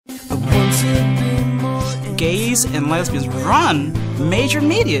Gays and lesbians run major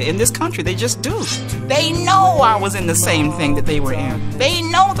media in this country. They just do. They know I was in the same thing that they were in. They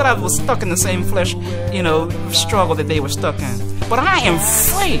know that I was stuck in the same flesh, struggle that they were stuck in. But I am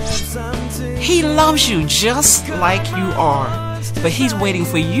free. He loves you just like you are. But he's waiting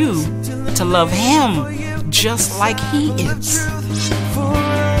for you to love him just like he is.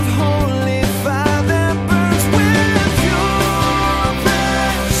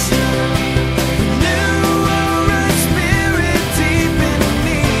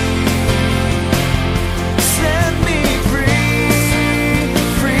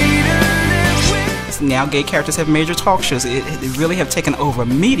 Now gay characters have major talk shows. They really have taken over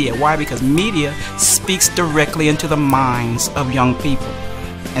media. Why? Because media speaks directly into the minds of young people.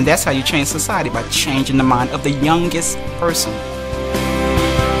 And that's how you change society, by changing the mind of the youngest person.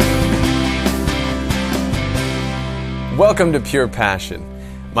 Welcome to Pure Passion.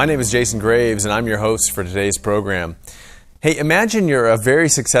 My name is Jason Graves, and I'm your host for today's program. Hey, imagine you're a very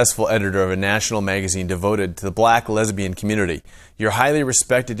successful editor of a national magazine devoted to the black lesbian community. You're highly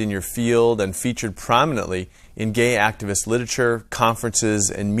respected in your field and featured prominently in gay activist literature, conferences,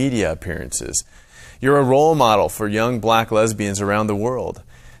 and media appearances. You're a role model for young black lesbians around the world.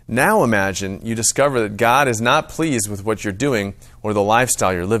 Now imagine you discover that God is not pleased with what you're doing or the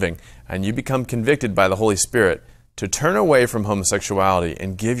lifestyle you're living, and you become convicted by the Holy Spirit to turn away from homosexuality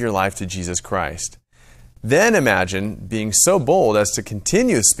and give your life to Jesus Christ. Then imagine being so bold as to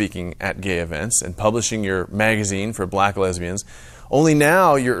continue speaking at gay events and publishing your magazine for black lesbians, only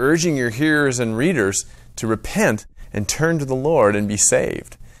now you're urging your hearers and readers to repent and turn to the Lord and be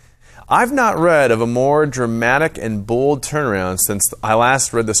saved. I've not read of a more dramatic and bold turnaround since I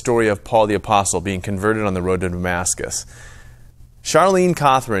last read the story of Paul the Apostle being converted on the road to Damascus. Charlene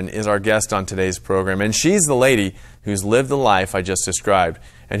Cothran is our guest on today's program, and she's the lady who's lived the life I just described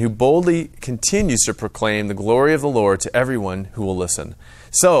and who boldly continues to proclaim the glory of the Lord to everyone who will listen.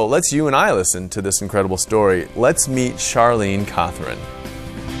 So let's you and I listen to this incredible story. Let's meet Charlene Cothran.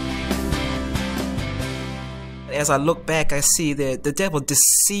 As I look back, I see that the devil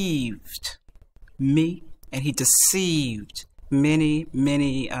deceived me, and he deceived many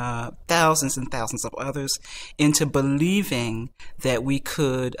thousands and thousands of others into believing that we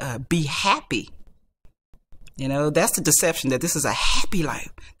could be happy. That's the deception, that this is a happy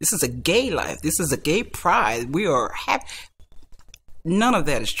life. This is a gay life. This is a gay pride. We are happy. None of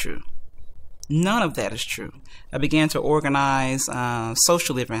that is true. None of that is true. I began to organize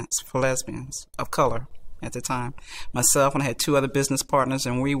social events for lesbians of color at the time. Myself and I had two other business partners,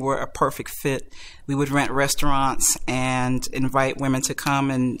 and we were a perfect fit. We would rent restaurants and invite women to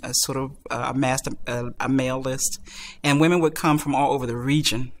come and amass a mail list. And women would come from all over the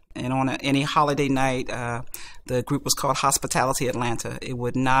region. And on any holiday night, the group was called Hospitality Atlanta. It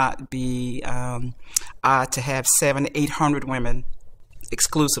would not be odd to have 700 to 800 women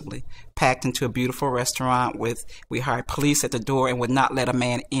exclusively packed into a beautiful restaurant we hired police at the door and would not let a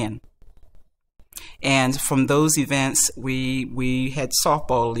man in. And from those events, we had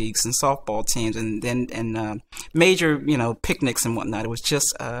softball leagues and softball teams, and major picnics and whatnot. It was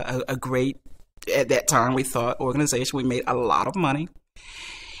just a great, at that time we thought, organization. We made a lot of money.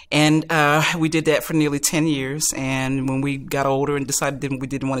 And we did that for nearly 10 years. And when we got older and decided we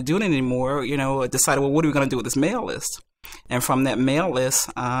didn't want to do it anymore, decided, well, what are we going to do with this mail list? And from that mail list,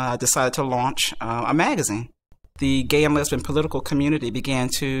 I decided to launch a magazine. The gay and lesbian political community began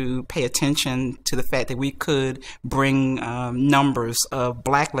to pay attention to the fact that we could bring numbers of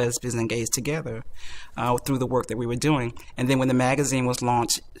black lesbians and gays together through the work that we were doing. And then when the magazine was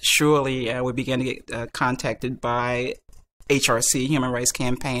launched, surely we began to get contacted by HRC, Human Rights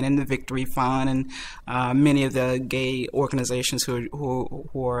Campaign, and the Victory Fund, and many of the gay organizations who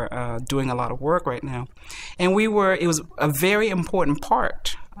are doing a lot of work right now. And it was a very important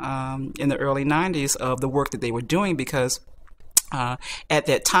part in the early 90s of the work that they were doing, because at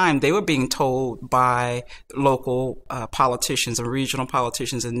that time they were being told by local politicians and regional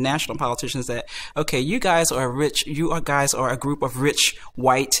politicians and national politicians that, okay, you guys are rich, guys are a group of rich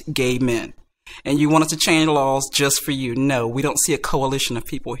white gay men, and you want us to change laws just for you. No, we don't see a coalition of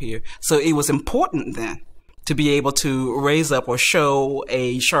people here. So it was important then to be able to raise up or show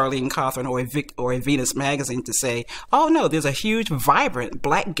a Charlene Cothran or a Venus magazine to say, oh no, there's a huge, vibrant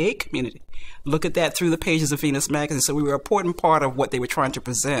black gay community. Look at that through the pages of Venus magazine. So we were an important part of what they were trying to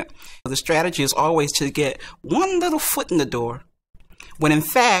present. The strategy is always to get one little foot in the door, when in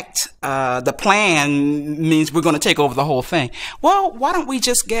fact, the plan means we're going to take over the whole thing. Well, why don't we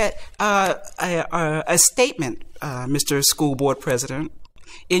just get a statement, Mr. School Board President,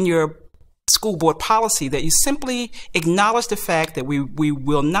 in your school board policy that you simply acknowledge the fact that we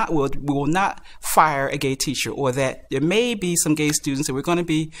will not fire a gay teacher, or that there may be some gay students that we're going to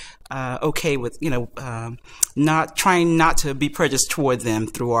be okay with, not trying not to be prejudiced toward them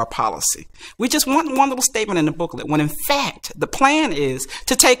through our policy. We just want one little statement in the booklet, when in fact the plan is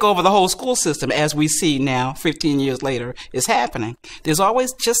to take over the whole school system, as we see now 15 years later is happening. There's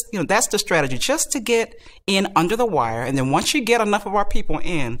always just, that's the strategy, just to get in under the wire, and then once you get enough of our people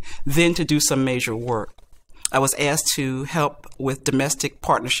in, then to do some major work. I was asked to help with domestic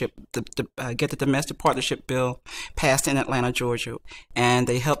partnership, get the domestic partnership bill passed in Atlanta, Georgia. And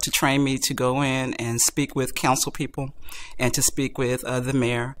they helped to train me to go in and speak with council people and to speak with the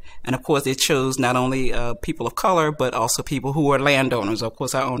mayor. And of course, they chose not only people of color, but also people who were landowners. Of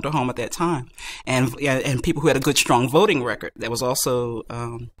course, I owned a home at that time. And people who had a good, strong voting record. That was also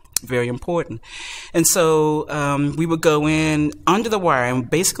very important. And so we would go in under the wire, and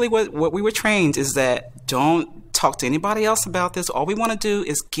basically what we were trained is that don't talk to anybody else about this. All we want to do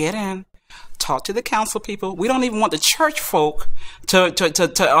is get in, talk to the council people. We don't even want the church folk to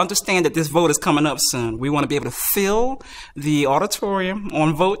understand that this vote is coming up soon. We want to be able to fill the auditorium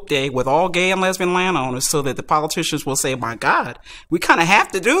on vote day with all gay and lesbian landowners so that the politicians will say, my God, we kind of have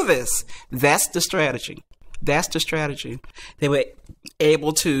to do this. That's the strategy. That's the strategy. They were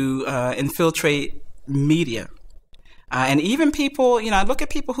able to infiltrate media. And even people, I look at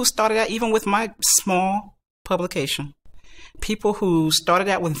people who started out even with my small publication. People who started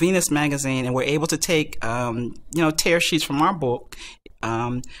out with Venus magazine and were able to take, tear sheets from our book,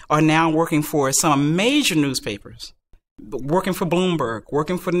 are now working for some major newspapers. Working for Bloomberg,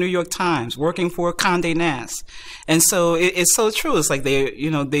 working for the New York Times, working for Condé Nast. And so it's so true. It's like they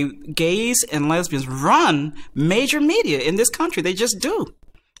gays and lesbians run major media in this country. They just do.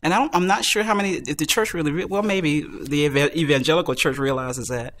 And I'm not sure how many, if the church really, well, maybe the evangelical church realizes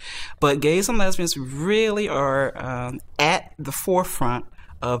that. But gays and lesbians really are at the forefront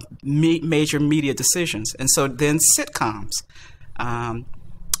of major media decisions. And so then sitcoms.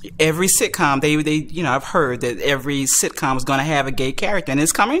 Every sitcom, I've heard that every sitcom is going to have a gay character, and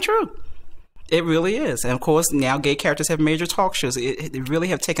it's coming true. It really is. And of course, now gay characters have major talk shows. They really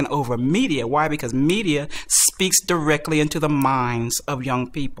have taken over media. Why? Because media speaks directly into the minds of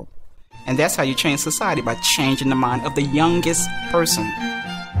young people. And that's how you change society, by changing the mind of the youngest person.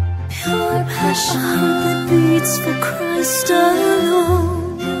 Pure passion that beats for Christ alone.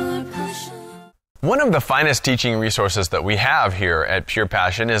 One of the finest teaching resources that we have here at Pure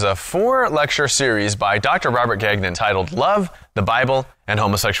Passion is a 4-lecture series by Dr. Robert Gagnon titled Love, the Bible, and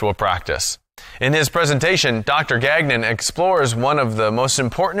Homosexual Practice. In his presentation, Dr. Gagnon explores one of the most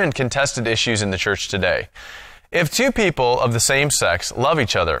important and contested issues in the church today. If two people of the same sex love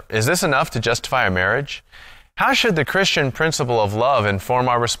each other, is this enough to justify a marriage? How should the Christian principle of love inform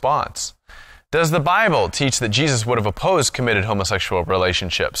our response? Does the Bible teach that Jesus would have opposed committed homosexual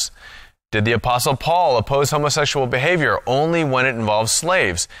relationships? Did the Apostle Paul oppose homosexual behavior only when it involves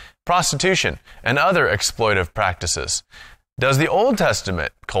slaves, prostitution, and other exploitive practices? Does the Old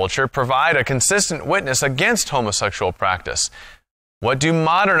Testament culture provide a consistent witness against homosexual practice? What do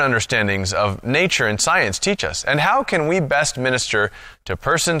modern understandings of nature and science teach us? And how can we best minister to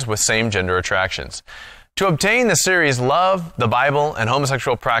persons with same-gender attractions? To obtain the series Love, the Bible, and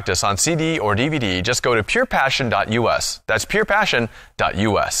Homosexual Practice on CD or DVD, just go to purepassion.us. That's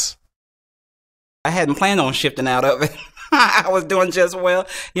purepassion.us. I hadn't planned on shifting out of it. I was doing just well.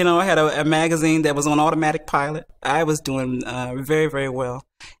 I had a magazine that was on automatic pilot. I was doing very, very well.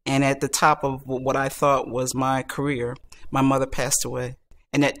 And at the top of what I thought was my career, my mother passed away.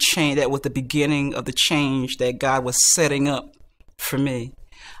 And that was the beginning of the change that God was setting up for me,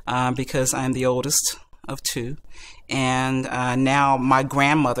 because I'm the oldest of two. And now my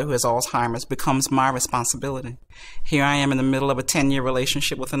grandmother, who has Alzheimer's, becomes my responsibility. Here I am in the middle of a 10-year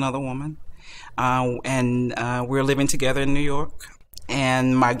relationship with another woman. And we're living together in New York,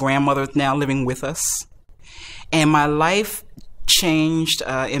 and my grandmother is now living with us. And my life changed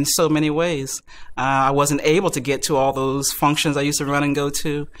in so many ways. I wasn't able to get to all those functions I used to run and go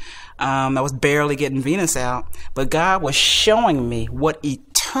to. I was barely getting Venus out, but God was showing me what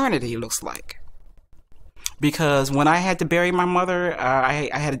eternity looks like. Because when I had to bury my mother, I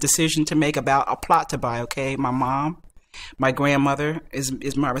had a decision to make about a plot to buy. Okay, my mom, my grandmother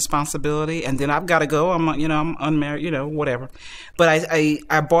is my responsibility, and then I've got to go. I'm unmarried, whatever. But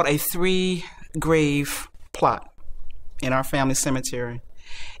I bought a 3-grave plot in our family cemetery,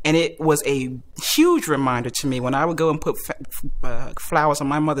 and it was a huge reminder to me when I would go and put flowers on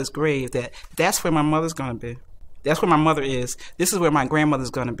my mother's grave that that's where my mother's going to be. That's where my mother is. This is where my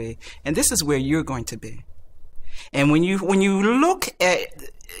grandmother's going to be, and this is where you're going to be. And when you look at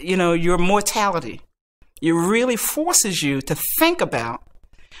your mortality. It really forces you to think about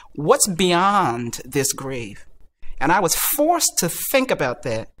what's beyond this grave. And I was forced to think about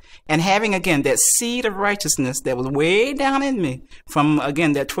that. And having, again, that seed of righteousness that was way down in me from,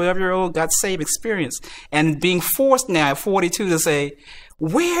 again, that 12-year-old got saved experience, and being forced now at 42 to say,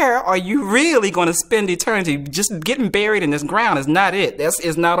 where are you really going to spend eternity? Just getting buried in this ground is not it.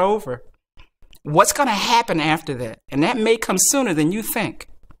 It's not over. What's going to happen after that? And that may come sooner than you think.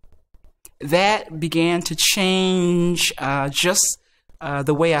 That began to change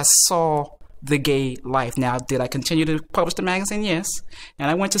the way I saw the gay life. Now, did I continue to publish the magazine? Yes. And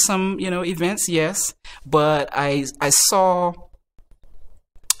I went to some, events? Yes. But I saw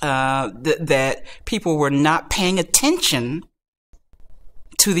that people were not paying attention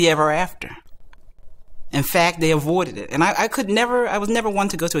to the ever after. In fact, they avoided it. And I was never one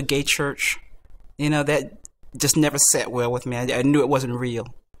to go to a gay church. That just never sat well with me. I knew it wasn't real.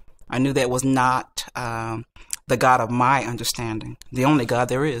 I knew that was not the God of my understanding, the only God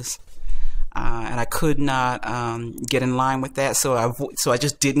there is. And I could not get in line with that, so I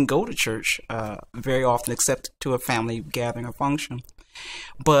just didn't go to church very often, except to a family gathering or function.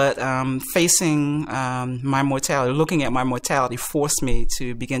 But facing my mortality, looking at my mortality, forced me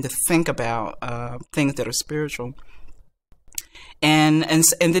to begin to think about things that are spiritual. And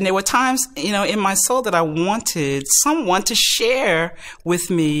then there were times, in my soul that I wanted someone to share with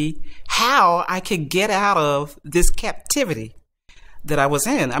me how I could get out of this captivity that I was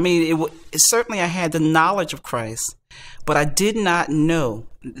in. I mean, certainly I had the knowledge of Christ, but I did not know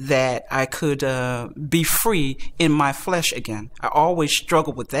that I could be free in my flesh again. I always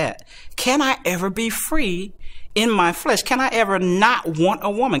struggled with that. Can I ever be free in my flesh? Can I ever not want a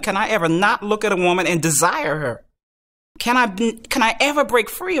woman? Can I ever not look at a woman and desire her? Can I ever break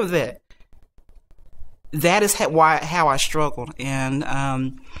free of that? That is how I struggled.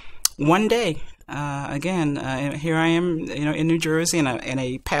 And one day, again, here I am, in New Jersey, and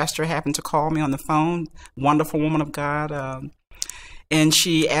a pastor happened to call me on the phone, wonderful woman of God, and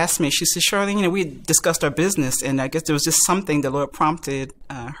she asked me, she said, Charlene, we discussed our business, and I guess there was just something the Lord prompted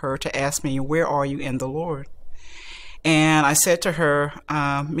her to ask me, where are you in the Lord? And I said to her,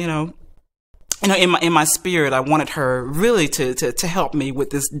 in my spirit, I wanted her really to help me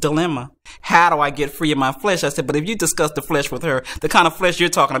with this dilemma. How do I get free of my flesh? I said, but if you discuss the flesh with her, the kind of flesh you're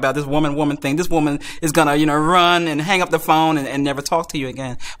talking about, this woman thing, this woman is going to, run and hang up the phone and never talk to you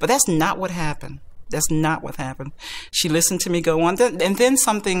again. But that's not what happened. That's not what happened. She listened to me go on, and then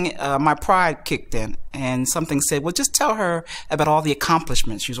something, my pride kicked in, and something said, well, just tell her about all the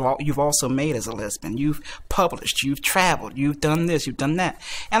accomplishments you've also made as a lesbian. You've published, you've traveled, you've done this, you've done that,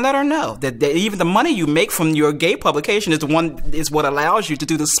 and let her know that even the money you make from your gay publication is what allows you to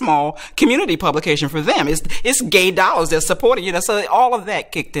do the small community publication for them. It's gay dollars that support it, So all of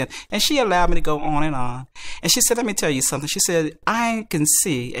that kicked in, and she allowed me to go on. And she said, let me tell you something. She said, I can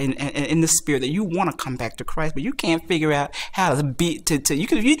see in the spirit that you want to come back to Christ, but you can't figure out how to be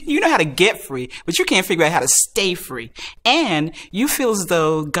you know how to get free, but you can't figure out how to stay free. And you feel as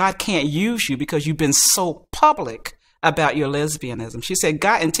though God can't use you because you've been so public about your lesbianism. She said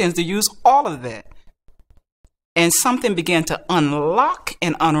God intends to use all of that. And something began to unlock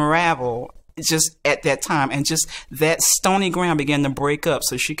and unravel just at that time, and just that stony ground began to break up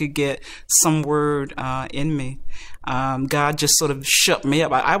so she could get some word in me. God just sort of shut me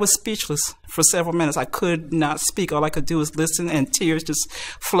up. I was speechless for several minutes. I could not speak. All I could do was listen, and tears just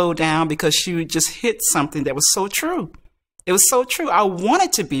flowed down because she just hit something that was so true. It was so true. I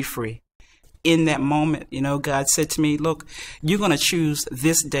wanted to be free in that moment. God said to me, look, you're going to choose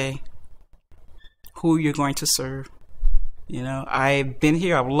this day who you're going to serve. I've been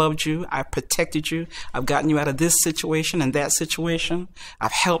here. I've loved you. I've protected you. I've gotten you out of this situation and that situation.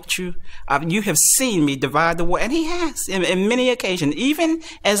 I've helped you. You have seen me divide the world. And he has in many occasions. Even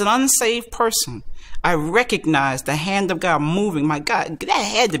as an unsaved person, I recognize the hand of God moving. My God, that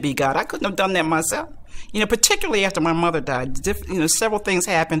had to be God. I couldn't have done that myself. Particularly after my mother died, several things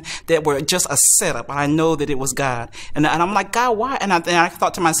happened that were just a setup. I know that it was God. And I'm like, God, why? And I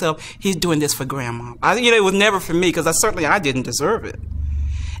thought to myself, he's doing this for grandma. It was never for me because I didn't deserve it.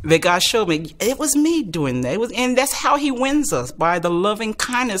 But God showed me it was me doing that. And that's how he wins us, by the loving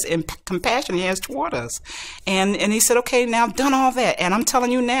kindness and compassion he has toward us. And he said, okay, now I've done all that. And I'm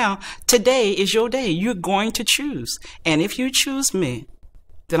telling you now, today is your day. You're going to choose. And if you choose me,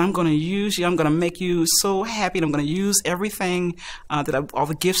 then I'm going to use you. I'm going to make you so happy. And I'm going to use everything all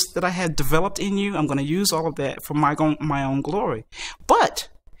the gifts that I had developed in you. I'm going to use all of that for my own glory. But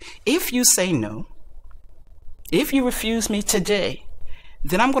if you say no, if you refuse me today,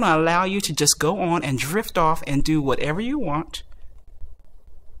 then I'm going to allow you to just go on and drift off and do whatever you want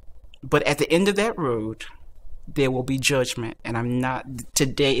But at the end of that road, there will be judgment, and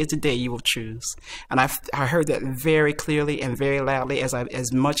today is the day you will choose. And I heard that very clearly and very loudly, as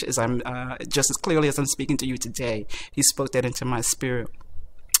just as clearly as I'm speaking to you today. He spoke that into my spirit.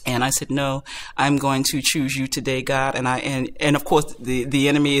 And I said, no, I'm going to choose you today, God. And of course, the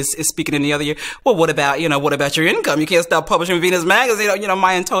enemy is speaking in the other ear. Well, what about your income? You can't stop publishing Venus magazine.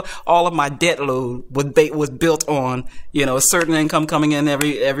 All of my debt load was built on, a certain income coming in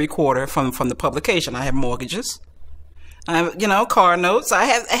every quarter from the publication. I have mortgages. I have, car notes. I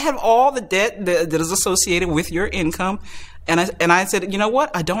have all the debt that is associated with your income. And I said, you know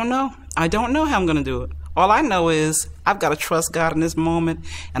what? I don't know. I don't know how I'm going to do it. All I know is I've got to trust God in this moment,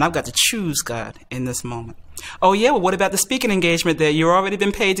 and I've got to choose God in this moment. Oh, yeah, well, what about the speaking engagement that you've already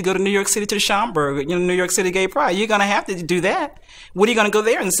been paid to go to New York City to the Schomburg, New York City Gay Pride? You're going to have to do that. What are you going to go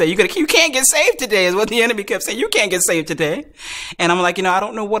there and say? You can't get saved today is what the enemy kept saying. You can't get saved today. And I'm like, I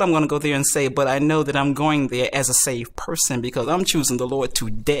don't know what I'm going to go there and say, but I know that I'm going there as a saved person because I'm choosing the Lord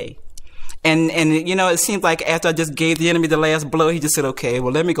today. And it seemed like after I just gave the enemy the last blow, he just said, okay,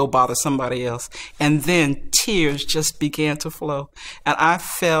 well, let me go bother somebody else. And then tears just began to flow. And I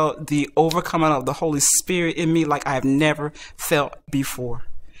felt the overcoming of the Holy Spirit in me like I've never felt before.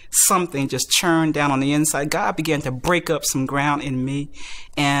 Something just churned down on the inside. God began to break up some ground in me.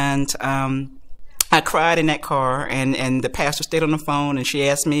 And I cried in that car, and the pastor stayed on the phone, and she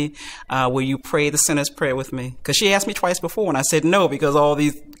asked me, will you pray the sinner's prayer with me? Because she asked me twice before, and I said no, because all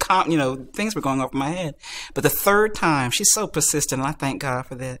these, things were going off in my head. But the third time, she's so persistent, and I thank God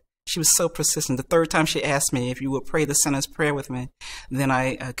for that. She was so persistent. The third time she asked me if you would pray the sinner's prayer with me, then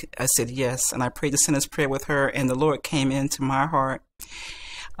I said yes, and I prayed the sinner's prayer with her, and the Lord came into my heart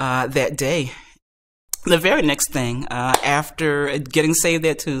that day. The very next thing after getting saved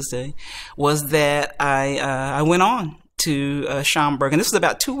that Tuesday was that I went on to Schomburg, and this was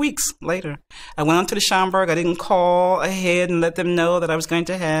about 2 weeks later. I went on to the Schomburg. I didn't call ahead and let them know that I was going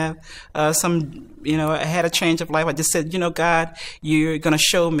to have I had a change of life. I just said, God, you're going to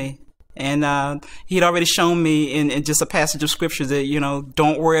show me. And he had already shown me in just a passage of scripture that,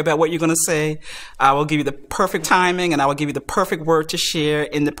 don't worry about what you're going to say. I will give you the perfect timing, and I will give you the perfect word to share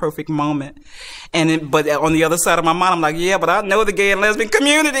in the perfect moment. But on the other side of my mind, I'm like, yeah, but I know the gay and lesbian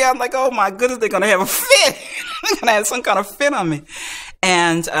community. I'm like, oh my goodness, they're going to have a fit. They're going to have some kind of fit on me.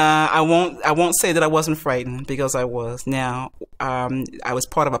 And I won't say that I wasn't frightened, because I was. Now, I was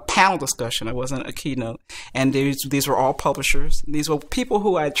part of a panel discussion. I wasn't a keynote. And these were all publishers. These were people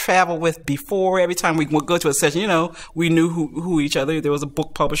who I traveled with before. Every time we would go to a session, we knew who each other. There was a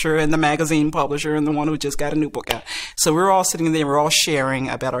book publisher and the magazine publisher and the one who just got a new book out. So we were all sitting there. We were all sharing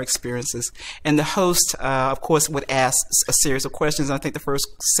about our experiences. And the host, of course, would ask a series of questions. And I think the first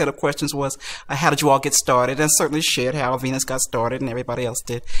set of questions was, how did you all get started? And certainly shared how Venus got started and everybody else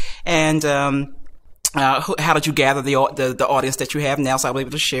did. And how did you gather the audience that you have now? So I was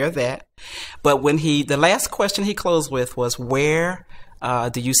able to share that. But when the last question he closed with was, where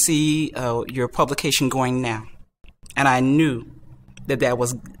do you see your publication going now? And I knew that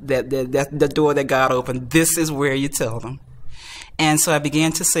was the door that God opened. This is where you tell them. And so I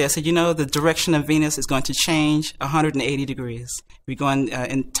began to say, I said, the direction of Venus is going to change 180 degrees. We're going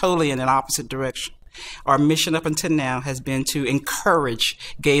totally in an opposite direction. Our mission up until now has been to encourage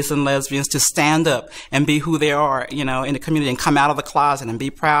gays and lesbians to stand up and be who they are, in the community, and come out of the closet and be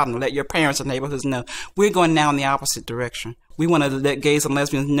proud and let your parents and neighborhoods know. We're going now in the opposite direction. We want to let gays and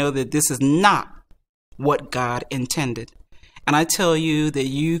lesbians know that this is not what God intended. And I tell you that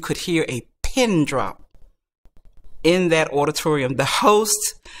you could hear a pin drop in that auditorium. The host,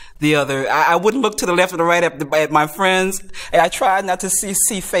 I wouldn't look to the left or the right at my friends. And I tried not to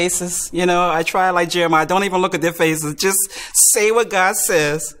see faces. I tried like Jeremiah, don't even look at their faces. Just say what God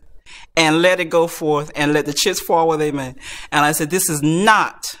says and let it go forth and let the chips fall where they may. And I said, this is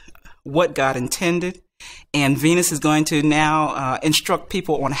not what God intended. And Venus is going to now instruct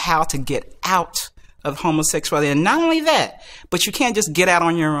people on how to get out of homosexuality. And not only that, but you can't just get out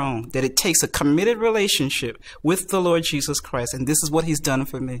on your own, that it takes a committed relationship with the Lord Jesus Christ. And this is what he's done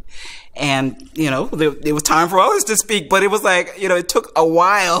for me. And, there was time for others to speak, but it was like, it took a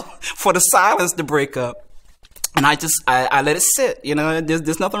while for the silence to break up. And I let it sit.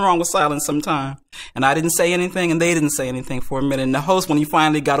 There's nothing wrong with silence sometimes. And I didn't say anything, and they didn't say anything for a minute. And the host, when he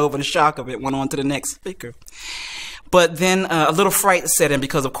finally got over the shock of it, went on to the next speaker. But then a little fright set in,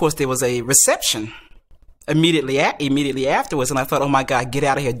 because of course there was a reception immediately afterwards. And I thought, oh my God, get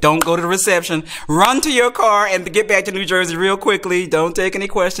out of here. Don't go to the reception. Run to your car and get back to New Jersey real quickly. Don't take any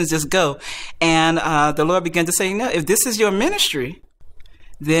questions. Just go. And the Lord began to say, no, if this is your ministry,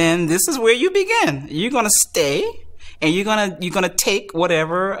 then this is where you begin. You're going to stay and you're gonna take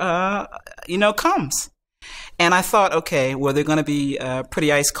whatever comes. And I thought, okay, well, they're going to be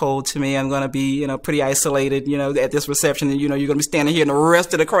pretty ice cold to me. I'm going to be, pretty isolated, at this reception. And, you're going to be standing here and the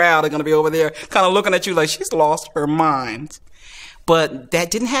rest of the crowd are going to be over there kind of looking at you like she's lost her mind. But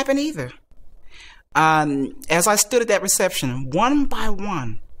that didn't happen either. As I stood at that reception, one by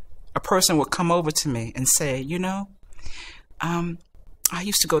one, a person would come over to me and say, I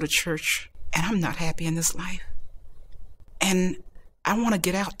used to go to church and I'm not happy in this life. And I want to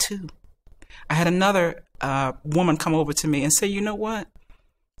get out too. I had another woman come over to me and say, you know what?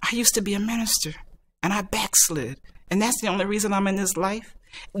 I used to be a minister and I backslid. And that's the only reason I'm in this life.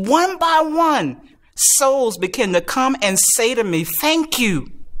 One by one, souls began to come and say to me, thank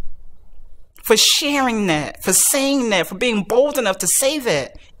you for sharing that, for saying that, for being bold enough to say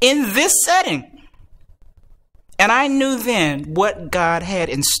that in this setting. And I knew then what God had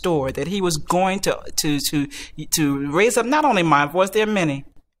in store, that he was going to raise up not only my voice, there are many.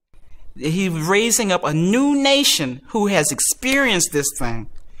 He's raising up a new nation who has experienced this thing.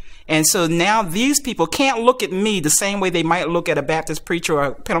 And so now these people can't look at me the same way they might look at a Baptist preacher or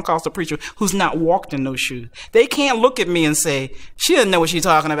a Pentecostal preacher who's not walked in those shoes. They can't look at me and say, she doesn't know what she's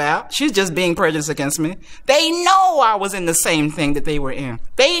talking about. She's just being prejudiced against me. They know I was in the same thing that they were in.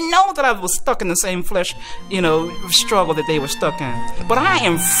 They know that I was stuck in the same flesh, struggle that they were stuck in. But I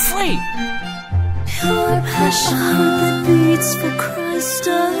am free. Pure passion that beats for Christ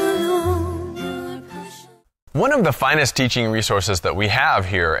alone. One of the finest teaching resources that we have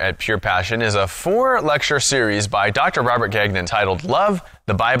here at Pure Passion is a 4-lecture series by Dr. Robert Gagnon titled Love,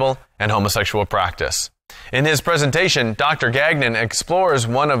 the Bible, and Homosexual Practice. In his presentation, Dr. Gagnon explores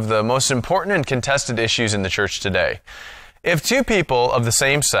one of the most important and contested issues in the church today. If two people of the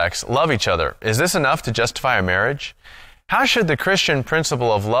same sex love each other, is this enough to justify a marriage? How should the Christian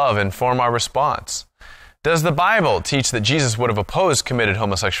principle of love inform our response? Does the Bible teach that Jesus would have opposed committed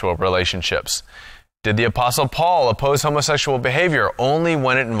homosexual relationships? Did the Apostle Paul oppose homosexual behavior only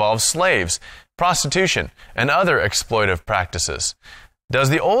when it involves slaves, prostitution, and other exploitive practices? Does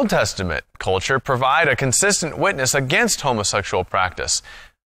the Old Testament culture provide a consistent witness against homosexual practice?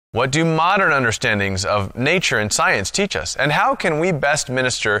 What do modern understandings of nature and science teach us? And how can we best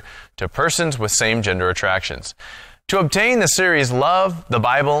minister to persons with same-gender attractions? To obtain the series Love, the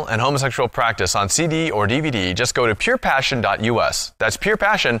Bible, and Homosexual Practice on CD or DVD, just go to purepassion.us. That's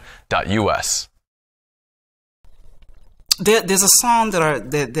purepassion.us. There's a song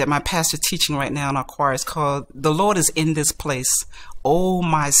that my pastor's teaching right now in our choir. It's called "The Lord is in this place." Oh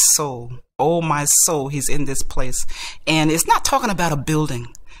my soul, He's in this place. And it's not talking about a building.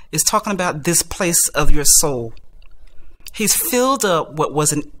 It's talking about this place of your soul. He's filled up what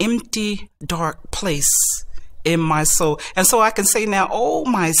was an empty, dark place in my soul. And so I can say now, oh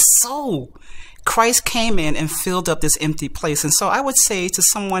my soul, Christ came in and filled up this empty place. And so I would say to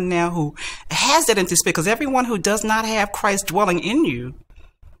someone now who has that empty space, because everyone who does not have Christ dwelling in you,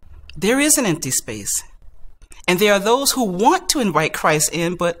 there is an empty space. And there are those who want to invite Christ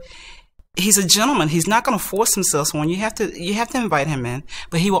in, but he's a gentleman. He's not going to force himself on you. You have to invite him in,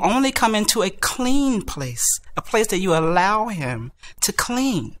 but he will only come into a clean place, a place that you allow him to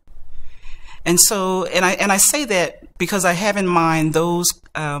clean. And so, and I say that because I have in mind those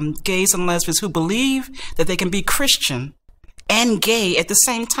gays and lesbians who believe that they can be Christian and gay at the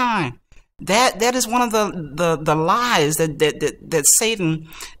same time. That is one of the lies that Satan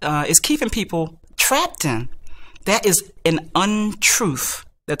is keeping people trapped in. That is an untruth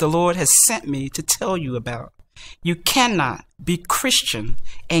that the Lord has sent me to tell you about. You cannot be Christian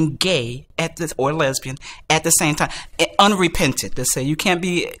and gay or lesbian at the same time. Unrepented, let's say. You can't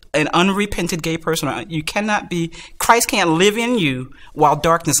be an unrepented gay person. You cannot be, Christ can't live in you while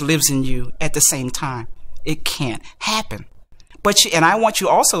darkness lives in you at the same time. It can't happen. And I want you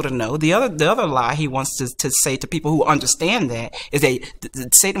also to know the other lie he wants to say to people who understand that is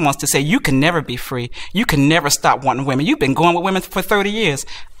that Satan wants to say, you can never be free. You can never stop wanting women. You've been going with women for 30 years.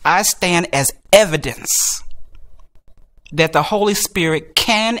 I stand as evidence that the Holy Spirit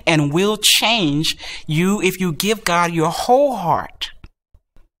can and will change you if you give God your whole heart.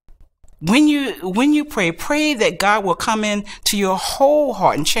 When you pray that God will come in to your whole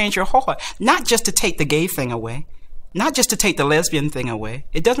heart and change your whole heart, not just to take the gay thing away, not just to take the lesbian thing away.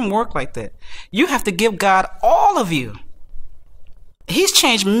 It doesn't work like that. You have to give God all of you. He's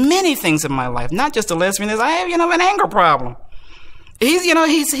changed many things in my life, not just the lesbianism. I have, an anger problem. He's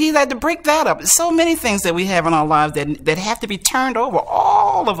had to break that up. So many things that we have in our lives that have to be turned over,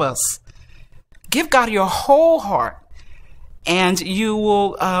 all of us. Give God your whole heart, and you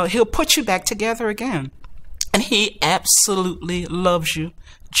will, he'll put you back together again. And he absolutely loves you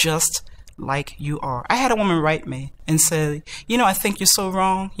just like you are. I had a woman write me and say, you know, I think you're so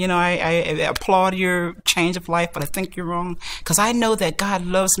wrong. You know, I applaud your change of life, but I think you're wrong because I know that God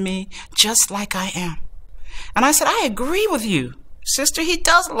loves me just like I am. And I said, I agree with you, sister. He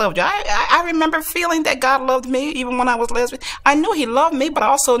does love you. I remember feeling that God loved me even when I was lesbian. I knew he loved me, but I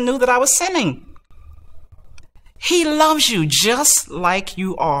also knew that I was sinning. He loves you just like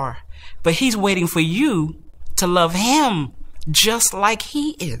you are, but he's waiting for you to love him just like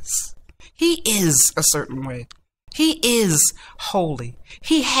he is. He is a certain way. He is holy.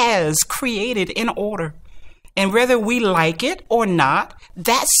 He has created an order. And whether we like it or not,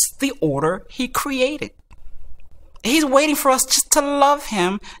 that's the order he created. He's waiting for us just to love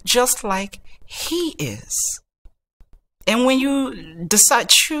him just like he is. And when you decide,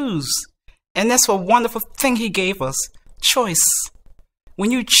 choose. And that's a wonderful thing he gave us, choice.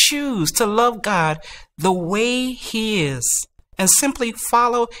 When you choose to love God the way he is and simply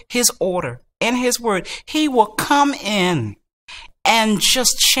follow his order and his word, he will come in and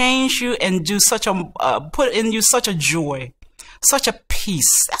just change you and do such a, put in you such a joy, such a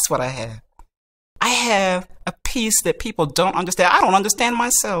peace. That's what I have. I have a peace that people don't understand. I don't understand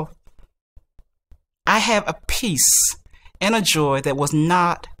myself. I have a peace and a joy that was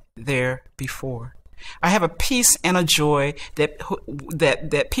not there before. I have a peace and a joy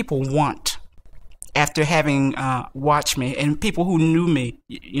that people want after having watched me and people who knew me,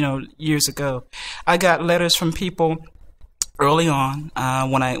 you know, years ago. I got letters from people early on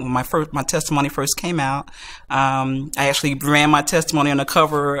when my testimony first came out. I actually ran my testimony on the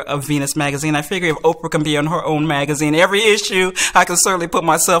cover of Venus magazine. I figure if Oprah can be on her own magazine every issue, I can certainly put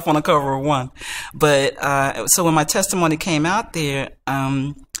myself on the cover of one. But so when my testimony came out there,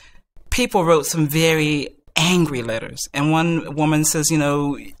 people wrote some very angry letters. And one woman says, you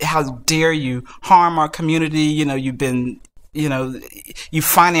know, how dare you harm our community? You know, you've been, you know, you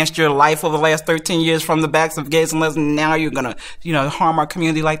financed your life over the last 13 years from the backs of gays and lesbians. Now you're going to, you know, harm our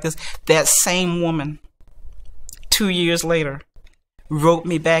community like this. That same woman, 2 years later, wrote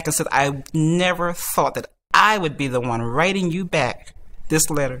me back and said, I never thought that I would be the one writing you back this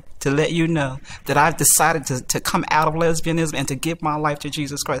letter to let you know that I've decided to come out of lesbianism and to give my life to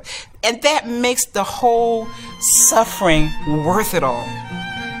Jesus Christ. And that makes the whole suffering worth it all.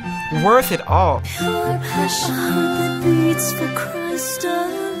 Worth it all. Pure passion that beats for Christ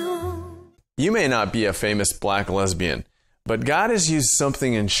alone. You may not be a famous black lesbian, but God has used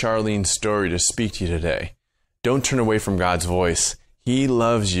something in Charlene's story to speak to you today. Don't turn away from God's voice. He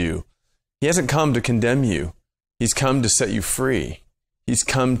loves you. He hasn't come to condemn you. He's come to set you free. He's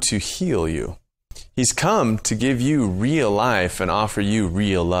come to heal you. He's come to give you real life and offer you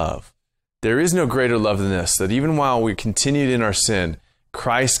real love. There is no greater love than this, that even while we continued in our sin,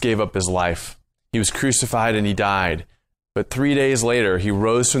 Christ gave up his life. He was crucified and he died. But 3 days later, he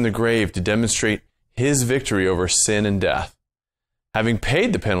rose from the grave to demonstrate his victory over sin and death. Having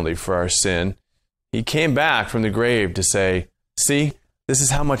paid the penalty for our sin, he came back from the grave to say, see, this is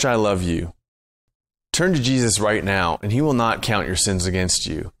how much I love you. Turn to Jesus right now, and he will not count your sins against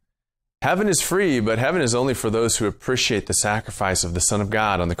you. Heaven is free, but heaven is only for those who appreciate the sacrifice of the Son of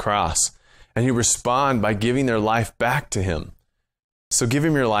God on the cross, and who respond by giving their life back to him. So give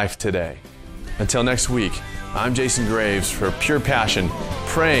him your life today. Until next week, I'm Jason Graves for Pure Passion,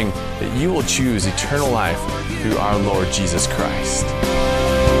 praying that you will choose eternal life through our Lord Jesus Christ.